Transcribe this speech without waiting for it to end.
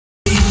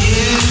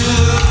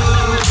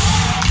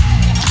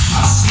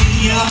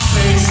your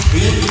face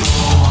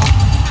before.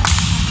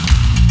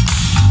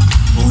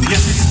 Oh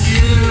yes, it's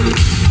you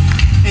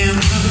in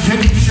the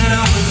picture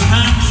with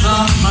hands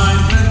on my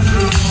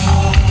bedroom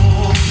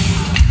wall.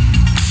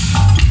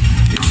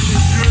 Is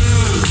it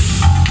true,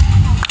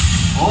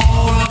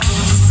 all of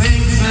those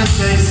things that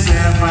they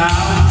say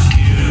about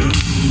you?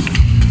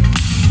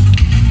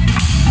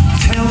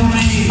 Tell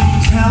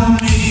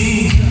me,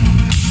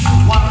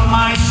 what am I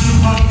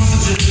supposed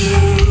to do?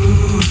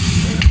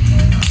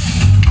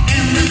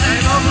 In the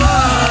name of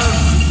love,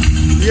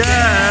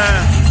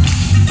 yeah,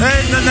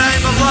 in the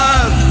name of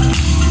love.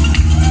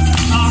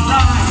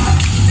 Alright,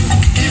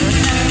 in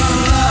the name of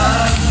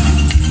love,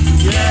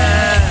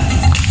 yeah,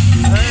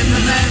 in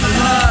the name of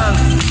love.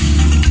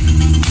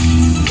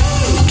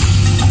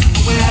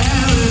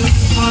 Well,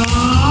 it's fun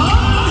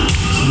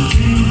to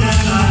think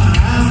that I'm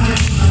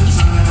having the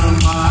time of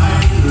my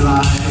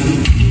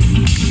life.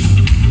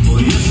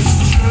 Well, yes, it's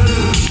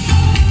true,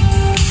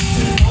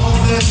 and all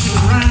this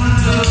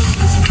around us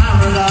is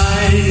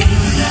paradise.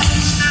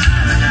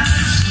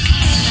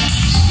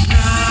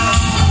 Now,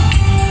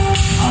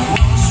 I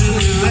want to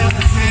be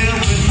left here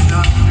with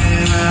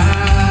nothing at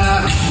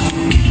all.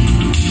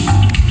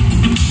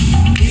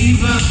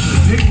 Even the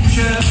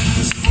picture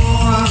is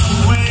far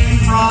away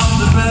from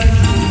the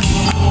bedroom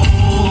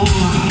wall.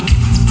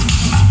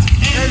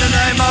 In the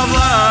name of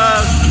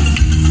love,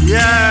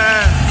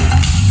 yeah,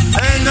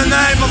 in the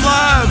name of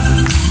love.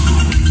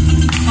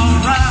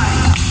 Alright,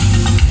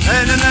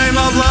 in the name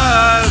of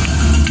love,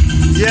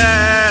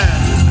 yeah,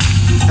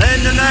 in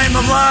the name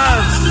of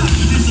love.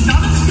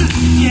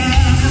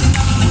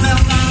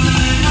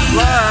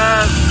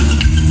 Love,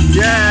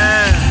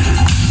 yeah,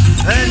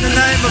 in the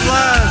name of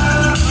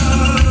love,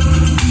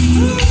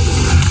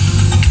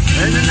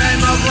 in the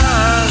name of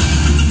love,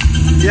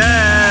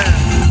 yeah,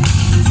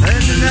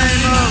 in the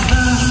name of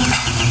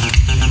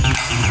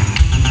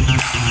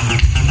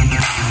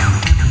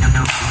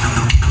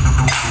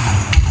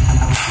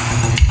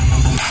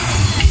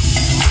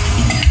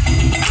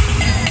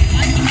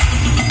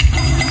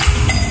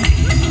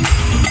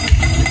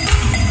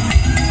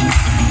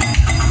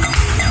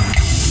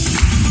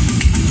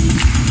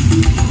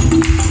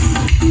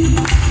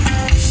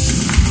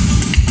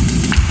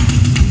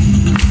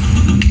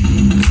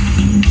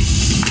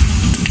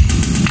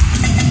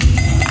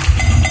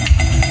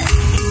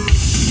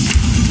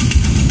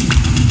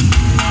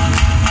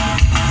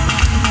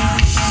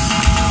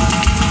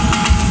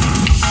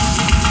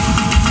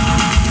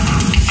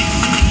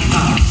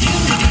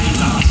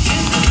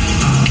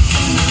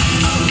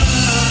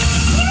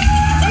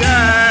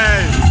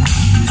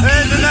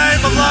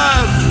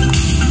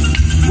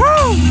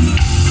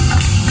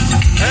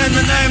in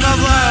the name of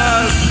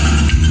love,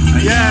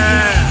 yeah.